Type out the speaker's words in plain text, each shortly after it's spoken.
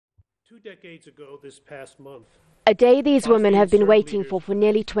2 decades ago this past month, a day these women have been waiting for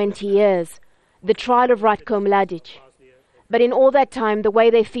nearly 20 years, the trial of Ratko Mladic. But in all that time, the way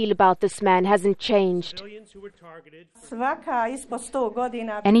they feel about this man hasn't changed.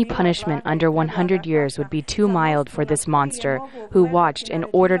 Any punishment under 100 years would be too mild for this monster who watched and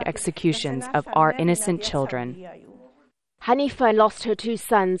ordered executions of our innocent children. Hanifa lost her 2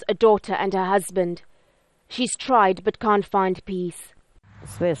 sons, a daughter and her husband. She's tried but can't find peace.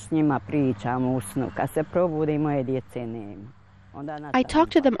 I talk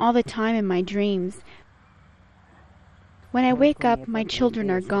to them all the time in my dreams. When I wake up, my children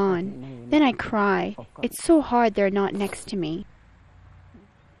are gone. Then I cry. It's so hard they're not next to me.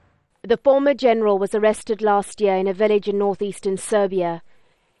 The former general was arrested last year in a village in northeastern Serbia.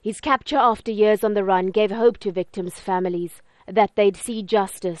 His capture after years on the run gave hope to victims' families that they'd see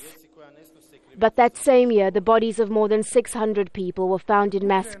justice. But that same year, the bodies of more than 600 people were found in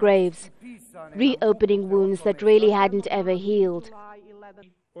mass graves, reopening wounds that really hadn't ever healed.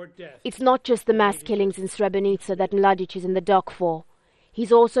 It's not just the mass killings in Srebrenica that Mladic is in the dock for.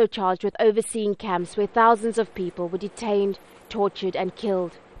 He's also charged with overseeing camps where thousands of people were detained, tortured and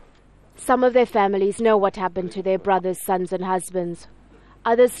killed. Some of their families know what happened to their brothers, sons and husbands.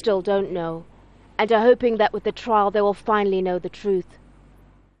 Others still don't know, and are hoping that with the trial they will finally know the truth.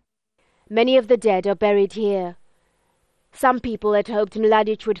 Many of the dead are buried here. Some people had hoped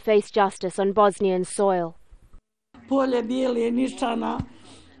Mladic would face justice on Bosnian soil.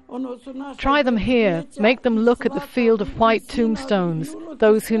 Try them here. Make them look at the field of white tombstones,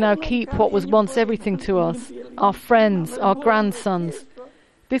 those who now keep what was once everything to us, our friends, our grandsons.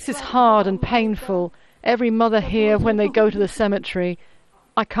 This is hard and painful. Every mother here when they go to the cemetery.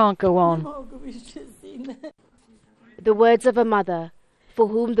 I can't go on. The words of a mother for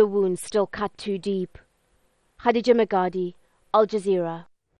whom the wounds still cut too deep. Khadija Magardie, Al Jazeera.